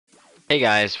Hey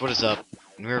guys, what is up?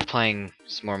 We were playing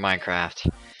some more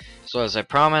Minecraft. So as I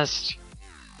promised,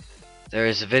 there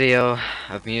is a video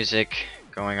of music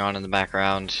going on in the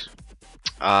background.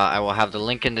 I will have the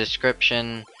link in the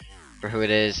description for who it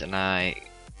is, and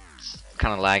it's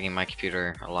kind of lagging my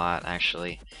computer a lot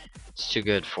actually. It's too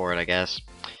good for it, I guess.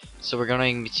 So we're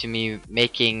going to be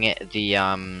making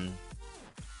the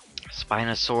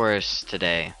Spinosaurus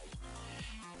today,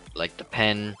 like the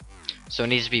pen. So it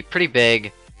needs to be pretty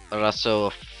big, but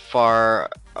also far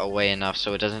away enough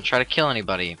so it doesn't try to kill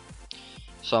anybody.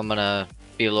 So I'm gonna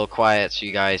be a little quiet so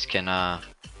you guys can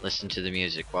listen to the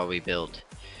music while we build.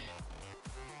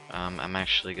 I'm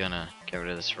actually gonna get rid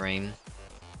of this rain.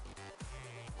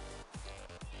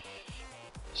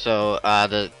 So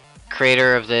the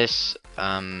creator of this,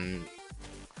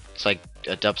 it's like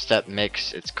a dubstep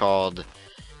mix. It's called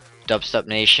Dubstep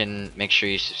Nation. Make sure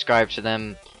you subscribe to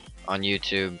them on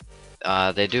YouTube.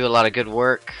 They do a lot of good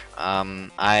work.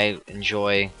 I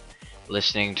enjoy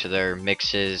listening to their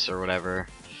mixes or whatever,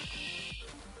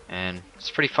 and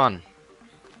it's pretty fun.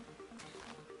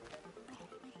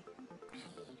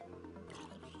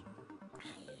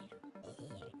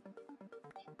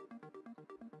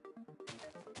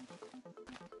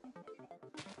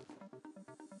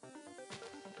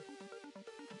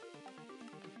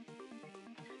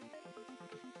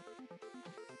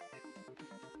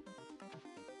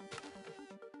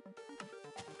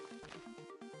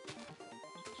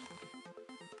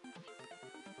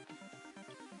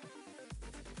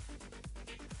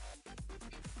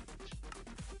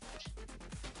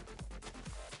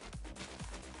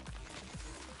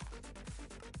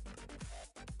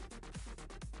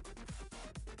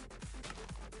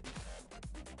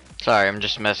 Sorry, I'm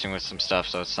just messing with some stuff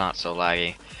so it's not so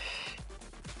laggy.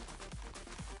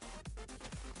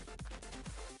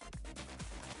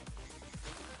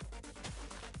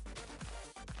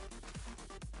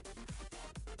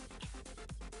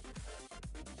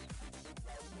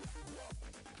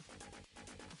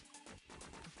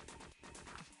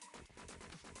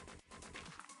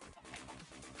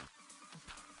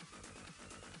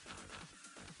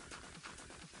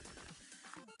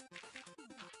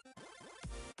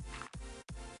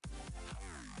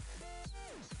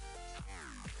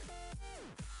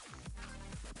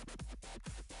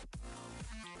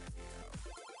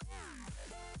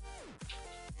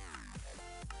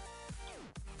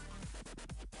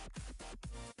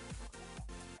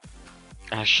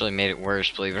 Actually made it worse,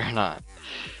 believe it or not.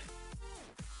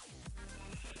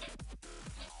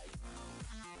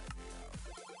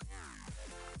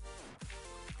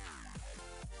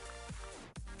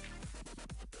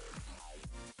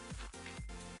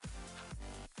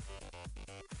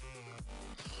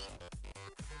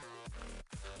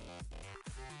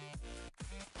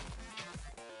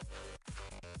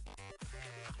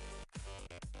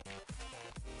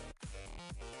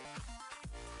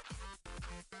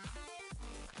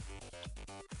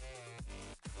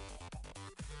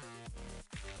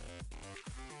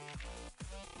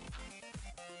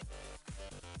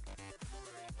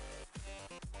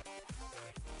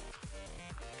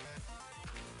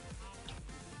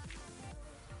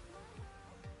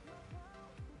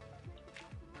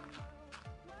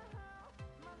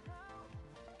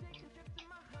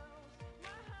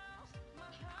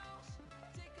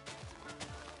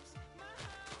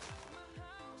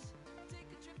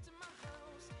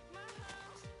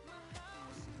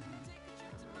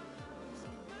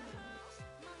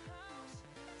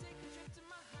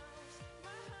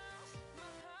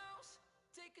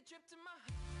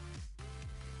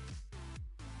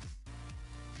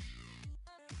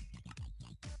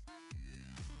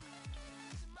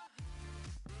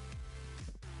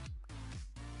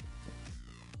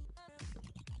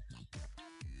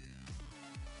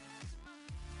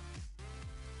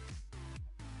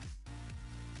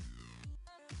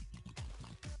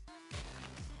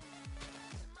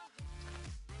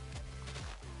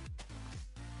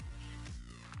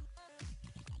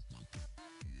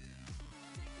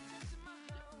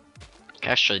 I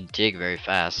can actually dig very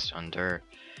fast on dirt.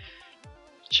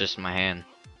 It's just my hand.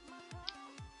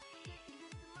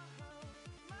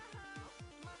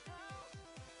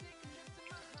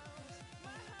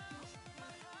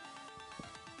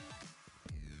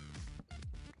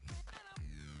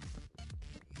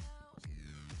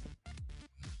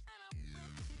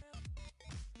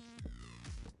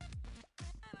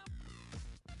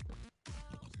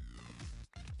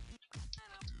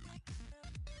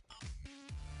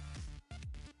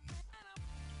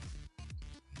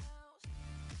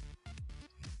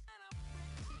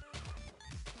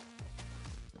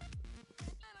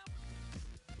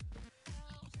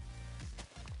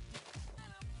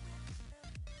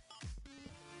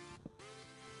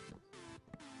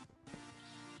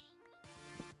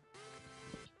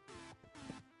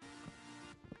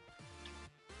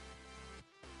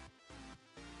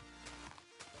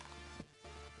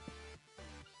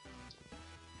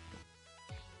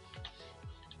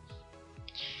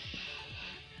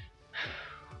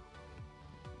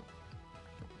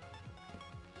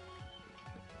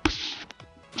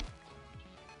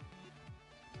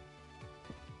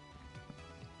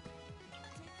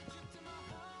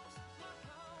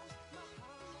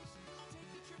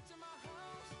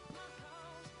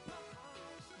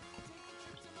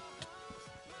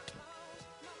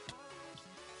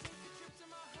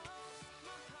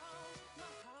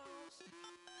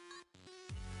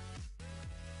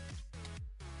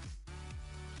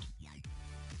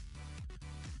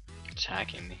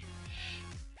 attacking me.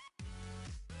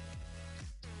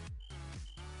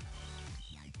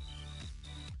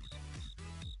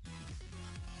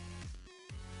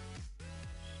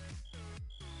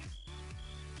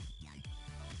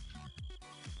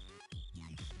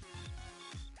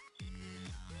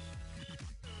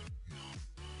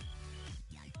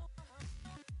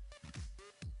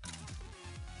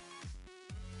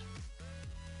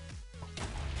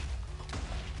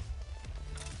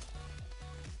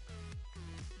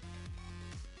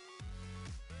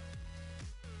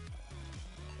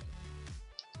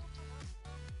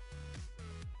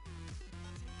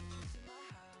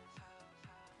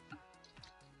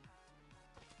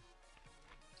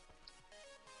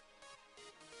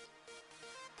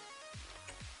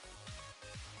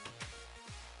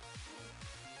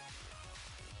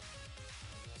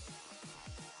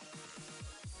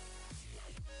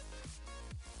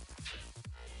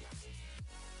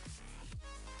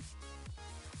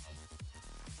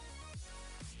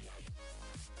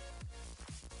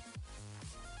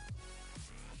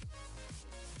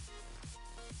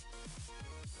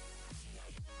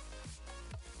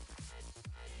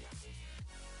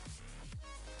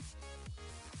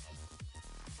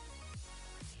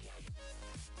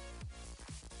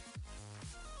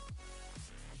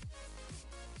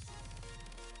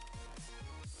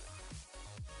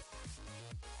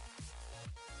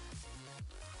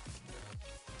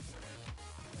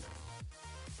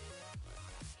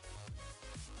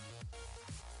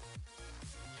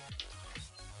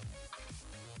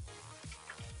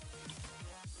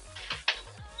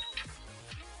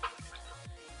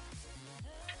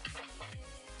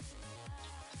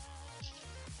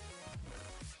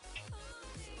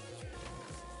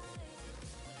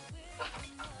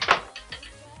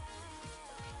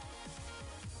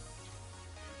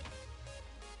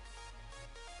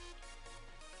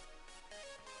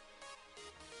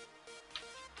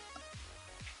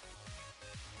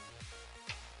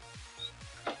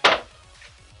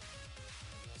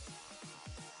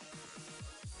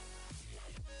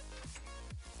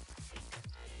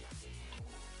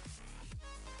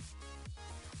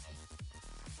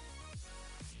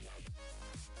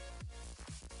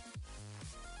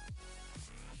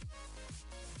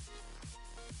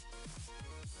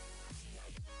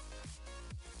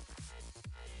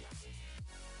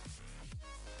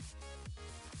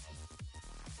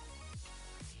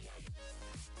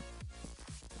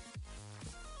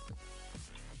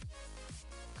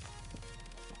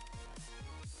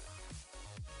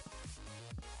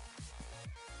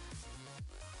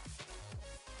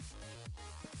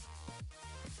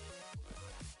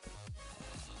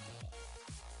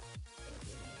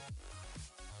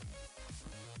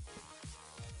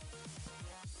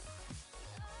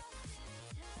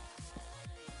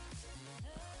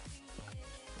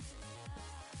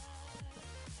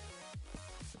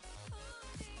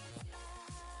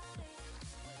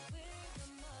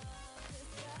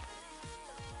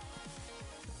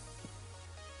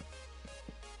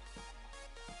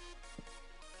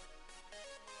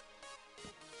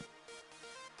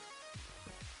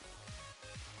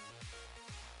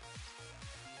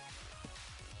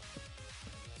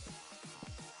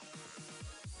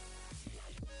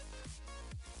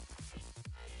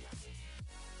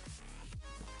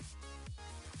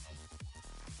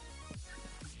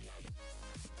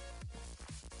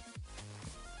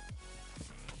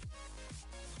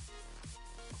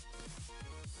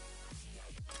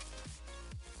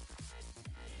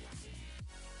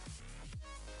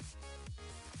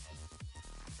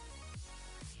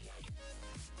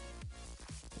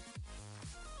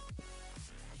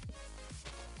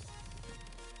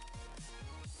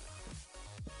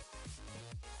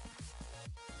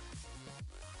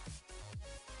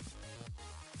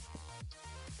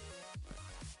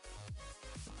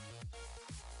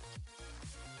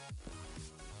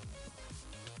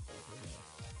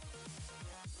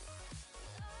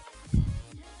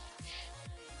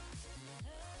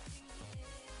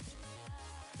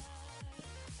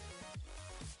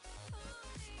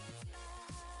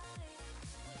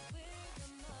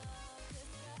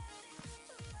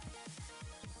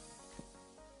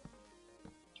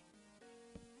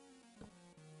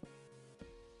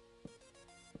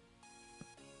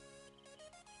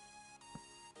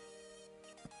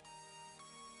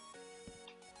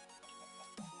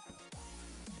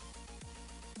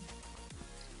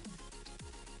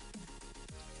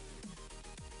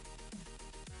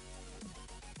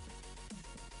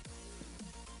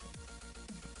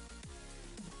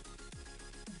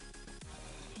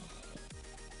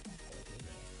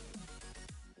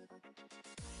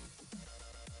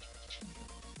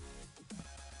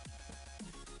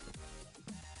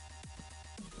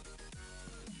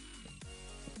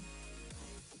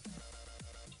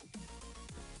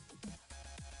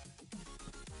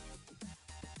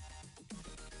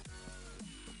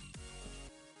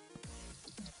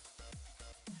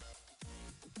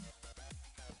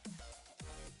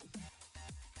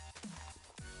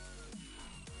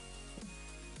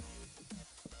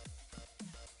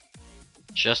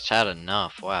 Just had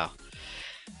enough. Wow.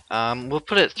 We'll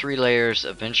put it 3 layers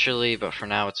eventually, but for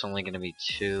now it's only going to be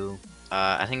 2.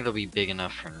 I think it'll be big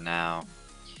enough for now.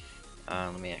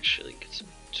 Let me actually get some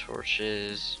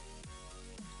torches.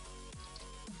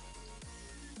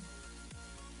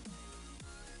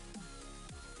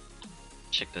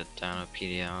 Check the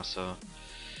Downloadpedia also.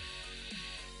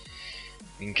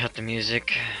 We can cut the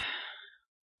music.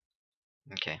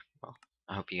 Okay, well,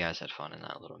 I hope you guys had fun in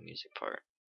that little music part.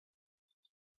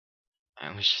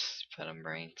 I was just fed him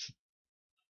brains.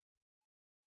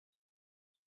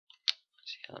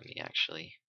 So yeah, let me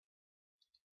actually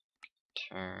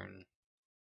turn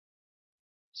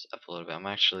this up a little bit. I'm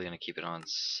actually going to keep it on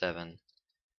 7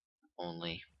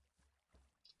 only.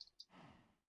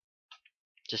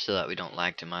 Just so that we don't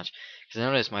lag too much. Because I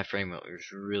noticed my frame rate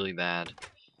was really bad.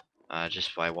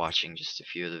 Just by watching just a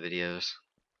few of the videos.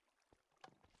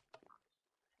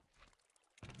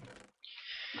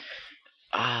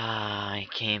 I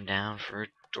came down for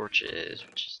torches,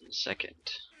 which is in a second.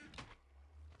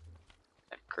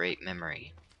 A great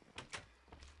memory.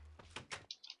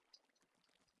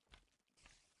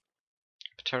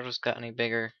 Turtles got any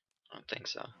bigger? I don't think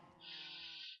so.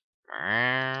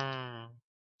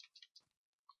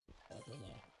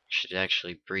 Should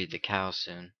actually breed the cow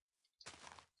soon.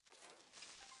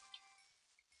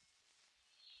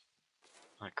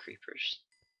 Not creepers.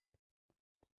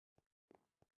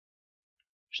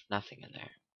 There's nothing in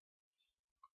there.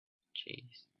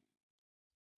 Jeez.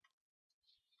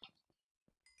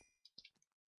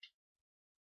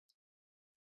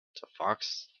 So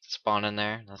fox spawn in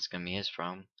there. That's gonna be his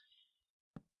problem.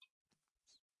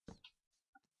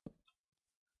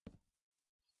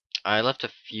 I left a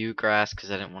few grass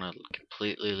because I didn't want to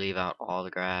completely leave out all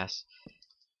the grass.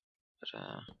 But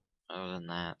other than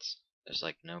that, there's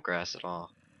like no grass at all.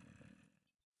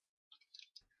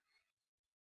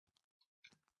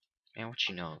 Man, what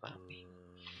you know about me?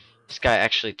 This guy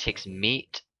actually takes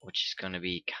meat, which is going to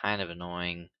be kind of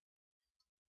annoying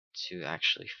to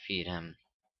actually feed him.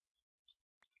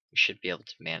 We should be able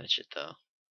to manage it though.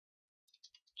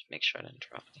 Just make sure I didn't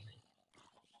drop anything.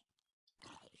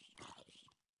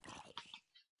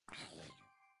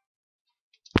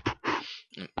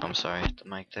 I'm sorry, the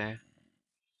mic there.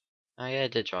 Oh yeah, I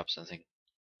did drop something.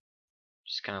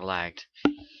 Just kind of lagged.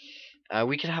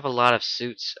 We could have a lot of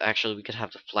suits. Actually, we could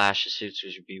have the flash of suits,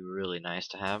 which would be really nice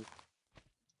to have.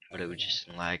 But it would just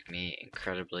lag me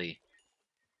incredibly.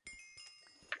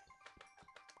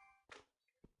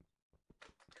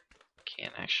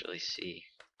 Can't actually see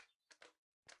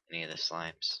any of the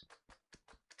slimes.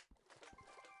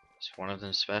 Is one of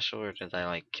them special, or did I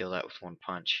like kill that with one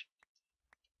punch?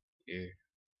 Yeah.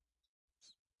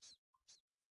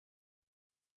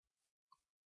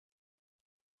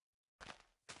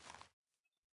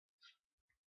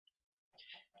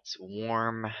 It's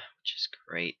warm, which is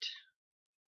great.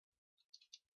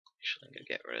 Actually, I'm gonna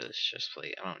get rid of this chest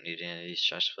plate. I don't need any of these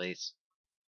chest plates.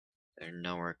 They're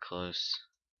nowhere close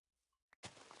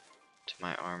to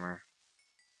my armor.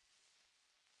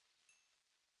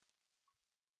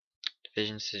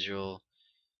 Division sigil.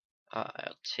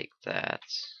 I'll take that.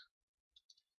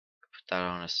 Put that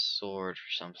on a sword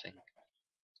or something.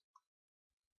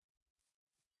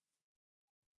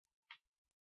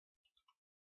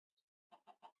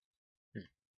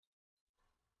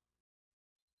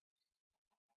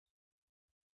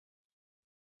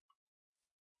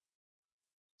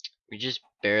 We just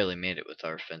barely made it with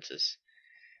our fences.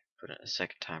 Put it a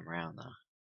second time around though.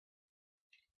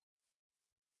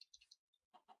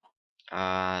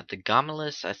 The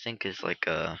Gomelus I think is like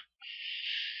a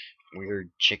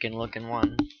weird chicken looking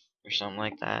one or something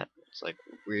like that. It's like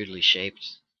weirdly shaped.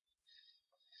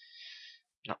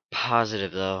 Not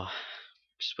positive though.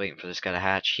 Just waiting for this guy to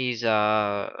hatch. He's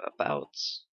about,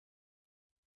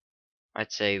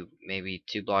 I'd say maybe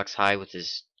 2 blocks high with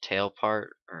his tail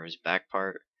part or his back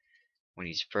part when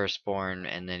he's first born,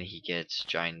 and then he gets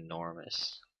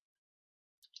ginormous.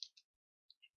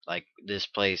 Like this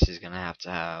place is gonna have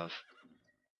to have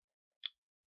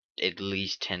at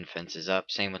least 10 fences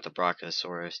up. Same with the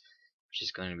Brachiosaurus, which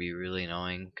is going to be really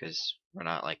annoying because we're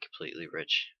not like completely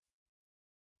rich.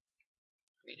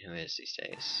 I mean, who is these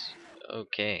days?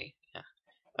 Okay, yeah.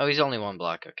 Oh, he's only 1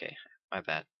 block. Okay, my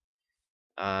bad.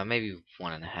 Maybe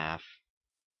 1.5.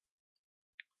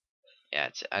 Yeah,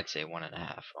 I'd say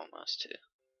 1.5 almost too.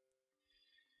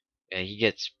 Yeah, he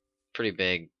gets pretty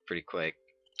big pretty quick.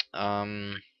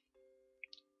 Let's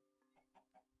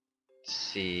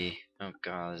see. Oh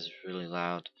god, this is really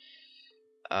loud.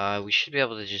 We should be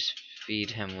able to just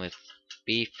feed him with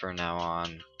beef from now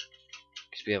on,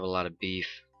 because we have a lot of beef,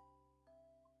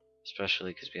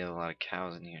 especially because we have a lot of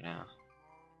cows in here now.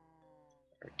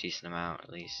 Or a decent amount,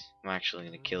 at least. I'm actually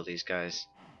gonna kill these guys.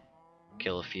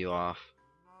 Kill a few off.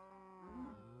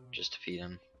 Just to feed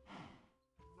them.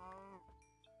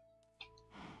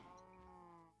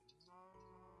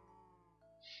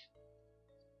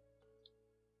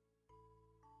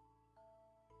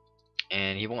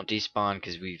 And he won't despawn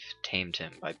because we've tamed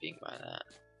him by being by that.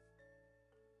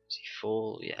 Is he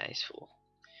full? Yeah, he's full.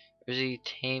 Or is he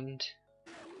tamed?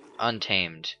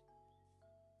 Untamed.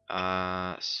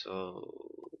 So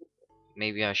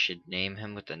maybe I should name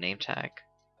him with the name tag.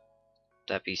 Would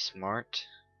that be smart?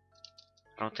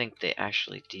 I don't think they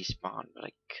actually despawn, but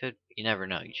I could. You never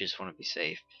know. You just want to be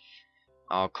safe.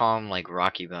 I'll call him like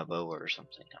Rocky Balboa or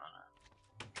something. I don't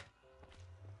know.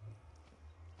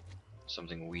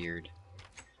 Something weird.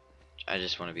 I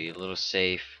just want to be a little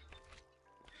safe.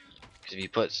 Because if you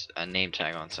put a name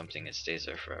tag on something, it stays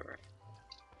there forever.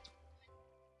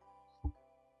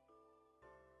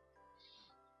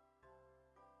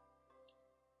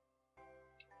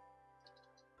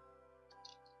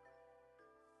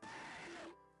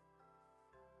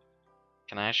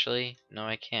 Can I actually? No,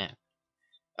 I can't.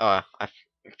 Oh, I'm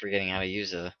forgetting how to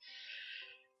use a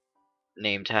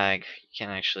name tag. You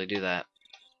can't actually do that.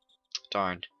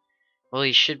 Darn. Well,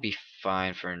 he should be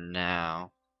fine for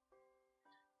now.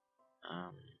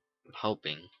 I'm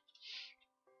hoping.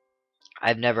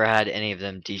 I've never had any of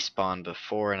them despawn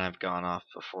before, and I've gone off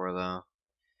before though.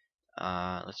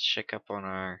 Let's check up on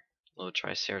our little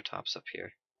Triceratops up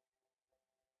here.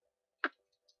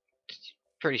 It's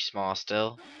pretty small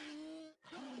still.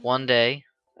 One day,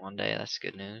 that's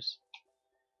good news.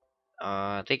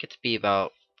 I think it's be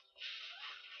about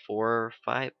 4 or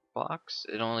 5 blocks.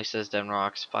 It only says Den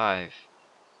Rocks 5.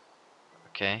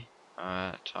 Okay.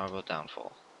 Toggle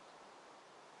downfall.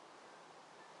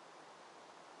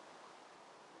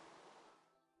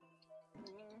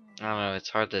 I don't know. It's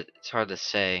hard to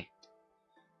say,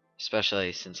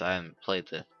 especially since I haven't played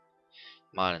the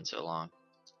mod in so long.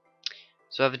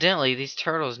 So evidently these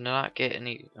turtles do not get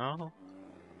any. Oh,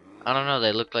 I don't know.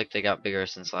 They look like they got bigger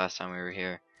since last time we were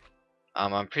here.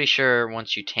 I'm pretty sure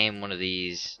once you tame one of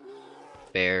these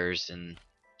bears, and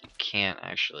you can't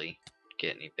actually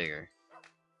get any bigger.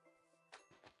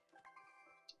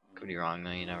 Could be wrong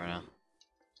though. You never know.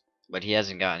 But he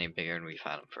hasn't got any bigger, and we've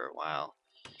had him for a while.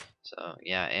 So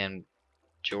yeah, and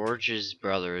George's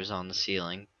brother is on the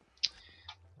ceiling.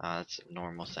 That's a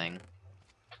normal thing.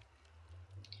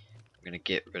 I'm gonna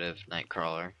get rid of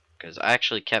Nightcrawler because I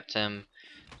actually kept him.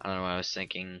 I don't know what I was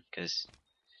thinking because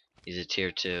he's a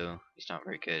tier 2. He's not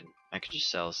very good. I could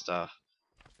just sell stuff.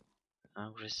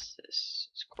 What is this?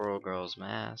 Squirrel Girl's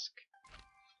mask.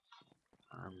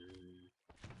 Let's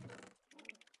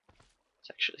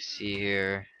actually see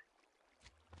here.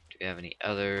 Do we have any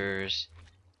others?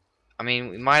 I mean,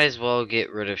 we might as well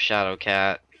get rid of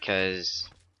Shadowcat because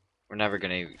we're never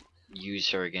gonna use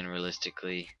her again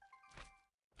realistically.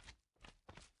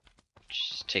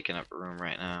 She's taking up room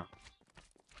right now.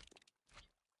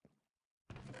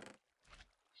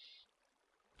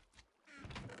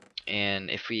 And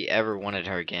if we ever wanted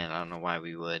her again, I don't know why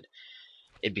we would.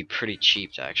 It'd be pretty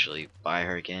cheap to actually buy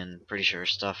her again. Pretty sure her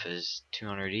stuff is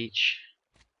 200 each.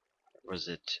 Or was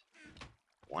it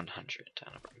 100?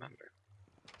 I don't remember.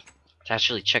 To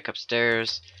actually check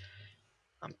upstairs,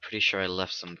 I'm pretty sure I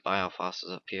left some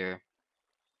biofossils up here.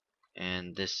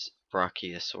 And this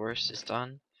Brachiosaurus is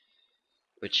done,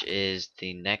 which is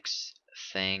the next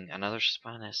thing. Another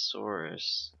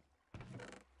Spinosaurus.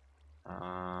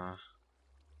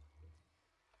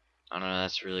 I don't know,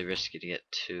 that's really risky to get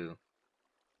 2.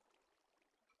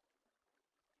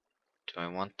 Do I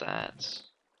want that?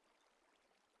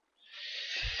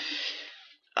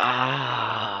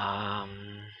 I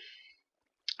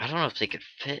don't know if they could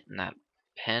fit in that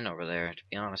pen over there, to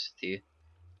be honest with you.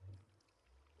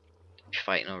 They'd be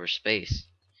fighting over space.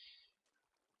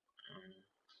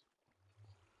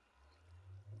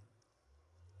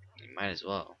 You might as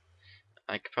well.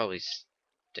 I could probably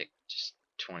stick just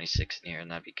 26 in here, and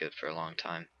that'd be good for a long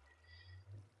time.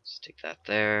 Stick that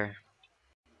there.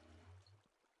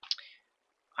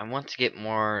 I want to get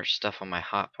more stuff on my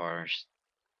hotbars,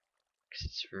 because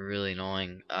it's really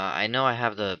annoying. I know I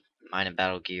have the Mine and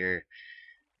Battle gear.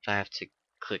 If I have to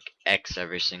click X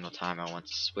every single time I want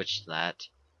to switch to that,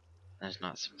 that's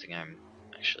not something I'm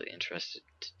actually interested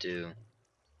to do.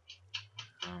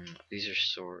 These are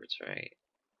swords, right?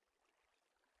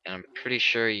 And I'm pretty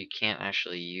sure you can't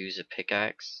actually use a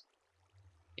pickaxe.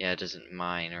 Yeah, it doesn't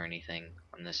mine or anything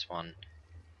on this one.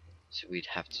 So we'd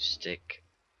have to stick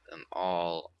them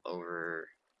all over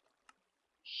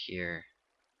here.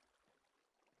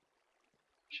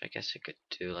 Which I guess I could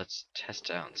do. Let's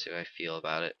test it out and see how I feel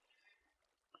about it.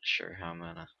 sure how I'm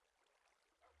gonna.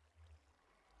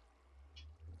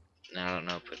 I don't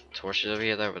know. Put torches over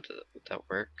here. Would that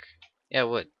work? Yeah, it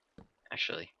would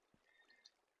actually.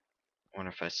 I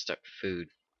wonder if I stuck food.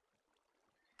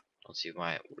 Don't see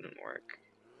why it wouldn't work.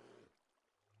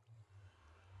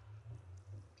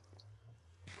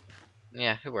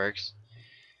 Yeah, it works.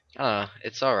 I don't know.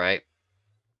 It's all right.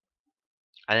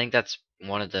 I think that's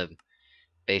one of the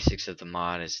basics of the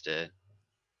mod is to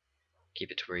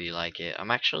keep it to where you like it.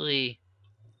 I'm actually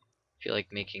feel like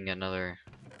making another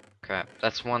crap.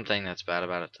 That's one thing that's bad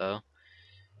about it though.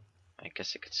 I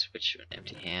guess I could switch to an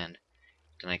empty hand.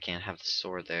 Then I can't have the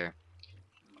sword there.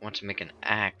 I want to make an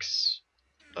axe,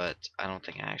 but I don't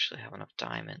think I actually have enough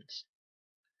diamonds.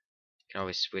 I can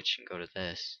always switch and go to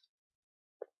this.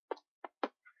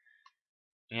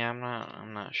 Yeah,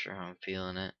 I'm not sure how I'm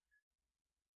feeling it.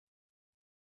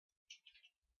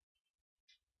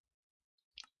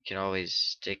 You can always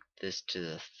stick this to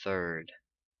the third.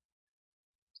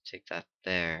 Take that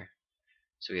there.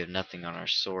 So we have nothing on our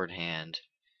sword hand.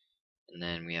 And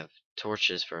then we have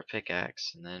torches for a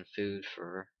pickaxe, and then food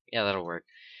for, yeah, that'll work.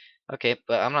 Okay,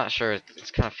 but I'm not sure. It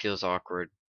kind of feels awkward.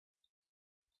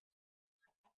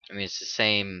 I mean, it's the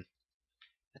same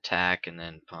attack and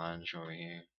then punch over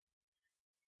here,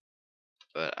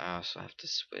 but I also have to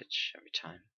switch every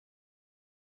time.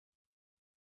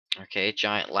 Okay,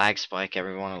 giant lag spike,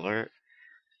 everyone alert.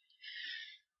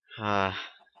 Uh,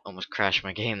 almost crashed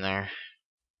my game there.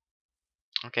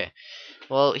 Okay,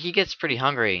 well, he gets pretty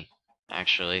hungry,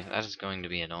 actually. That is going to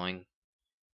be annoying.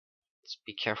 Let's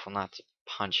be careful not to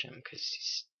punch him, because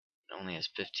he's only has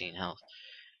 15 health.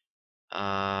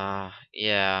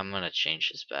 Yeah, I'm gonna change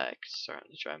his back. It's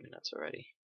starting to drive me nuts already.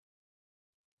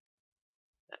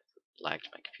 That lagged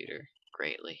my computer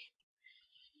greatly.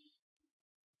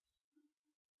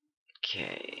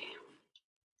 Okay.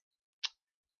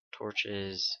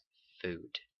 Torches,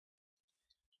 food.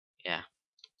 Yeah.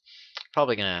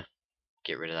 Probably gonna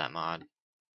get rid of that mod.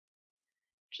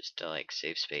 Just to like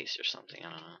save space or something, I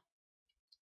don't know.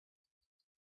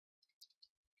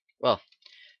 Well,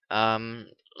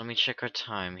 let me check our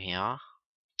time here.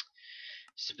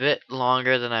 It's a bit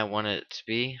longer than I wanted it to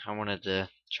be. I wanted to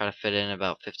try to fit in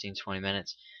about 15-20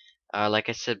 minutes. Like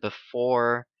I said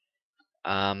before,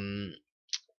 um,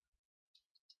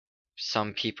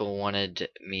 some people wanted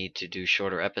me to do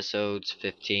shorter episodes,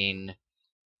 15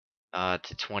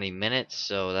 to 20 minutes,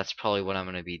 so that's probably what I'm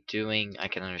going to be doing. I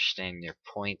can understand your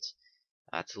point.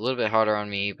 It's a little bit harder on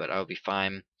me, but I'll be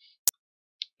fine.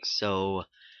 So,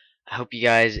 I hope you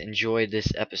guys enjoyed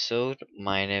this episode.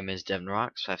 My name is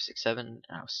DevonRocks567, and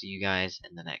I'll see you guys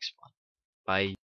in the next one. Bye.